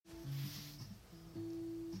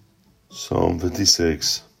Psalm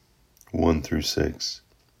 56, 1 through 6.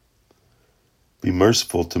 Be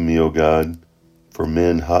merciful to me, O God, for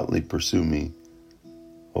men hotly pursue me.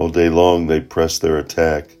 All day long they press their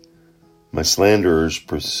attack. My slanderers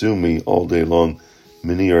pursue me all day long.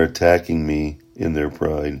 Many are attacking me in their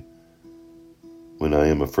pride. When I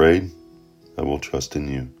am afraid, I will trust in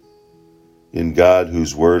you. In God,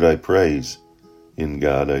 whose word I praise, in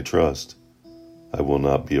God I trust. I will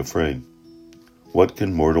not be afraid. What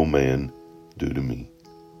can mortal man do to me?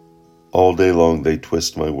 All day long they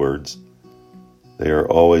twist my words. They are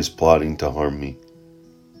always plotting to harm me.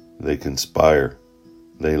 They conspire.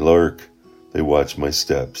 They lurk. They watch my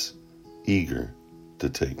steps, eager to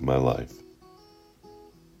take my life.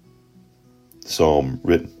 Psalm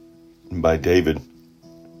written by David,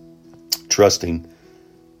 trusting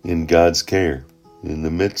in God's care in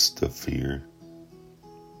the midst of fear,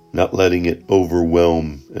 not letting it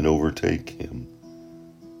overwhelm and overtake him.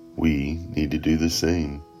 We need to do the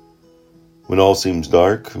same. When all seems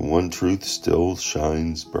dark, one truth still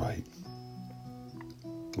shines bright.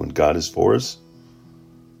 When God is for us,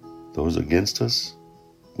 those against us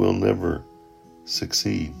will never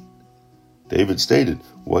succeed. David stated,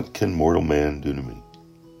 "What can mortal man do to me?"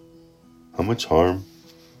 How much harm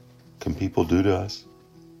can people do to us?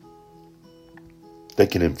 They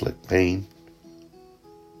can inflict pain.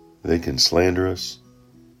 They can slander us.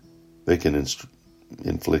 They can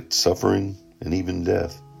inflict suffering and even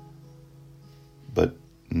death. But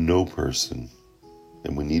no person,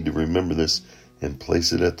 and we need to remember this and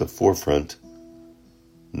place it at the forefront,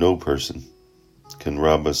 no person can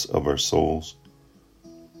rob us of our souls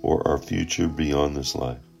or our future beyond this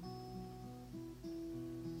life.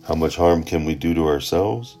 How much harm can we do to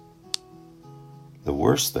ourselves? The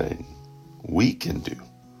worst thing we can do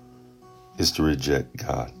is to reject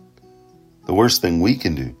God. The worst thing we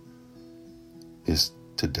can do is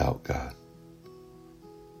to doubt God.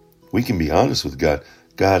 We can be honest with God.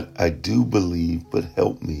 God, I do believe, but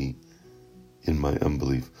help me in my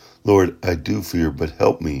unbelief. Lord, I do fear, but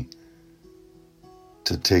help me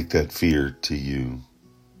to take that fear to you.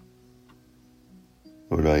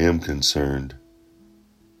 Lord, I am concerned,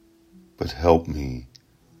 but help me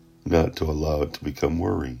not to allow it to become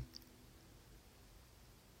worry.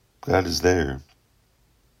 God is there.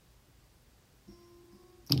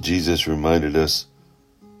 Jesus reminded us,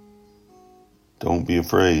 don't be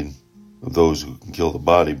afraid of those who can kill the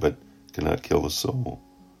body but cannot kill the soul.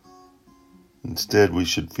 Instead, we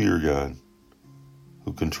should fear God,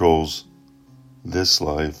 who controls this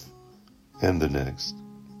life and the next.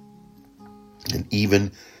 And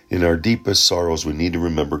even in our deepest sorrows, we need to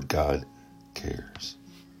remember God cares.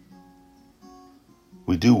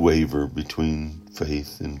 We do waver between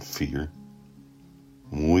faith and fear.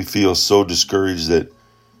 When we feel so discouraged that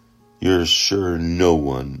you're sure no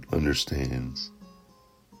one understands,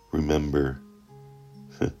 remember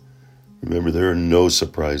there are no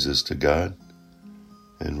surprises to God.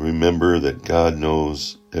 And remember that God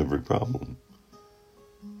knows every problem.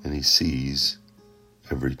 And he sees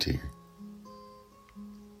every tear.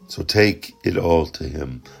 So take it all to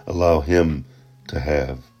him. Allow him to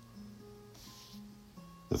have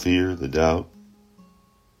the fear, the doubt,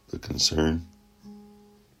 the concern,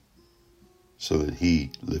 so that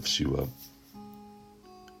he lifts you up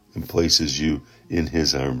and places you in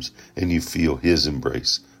his arms, and you feel his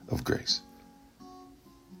embrace of grace.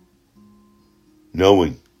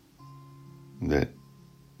 Knowing that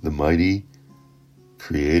the mighty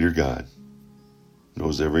Creator God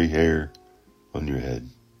knows every hair on your head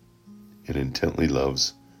and intently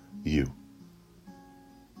loves you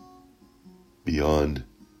beyond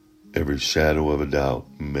every shadow of a doubt,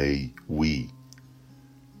 may we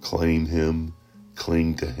claim him,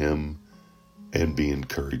 cling to him, and be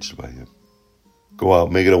encouraged by him. Go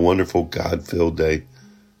out, make it a wonderful, God-filled day,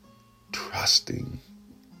 trusting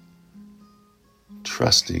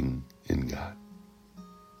in God.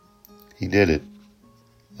 He did it.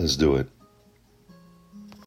 Let's do it.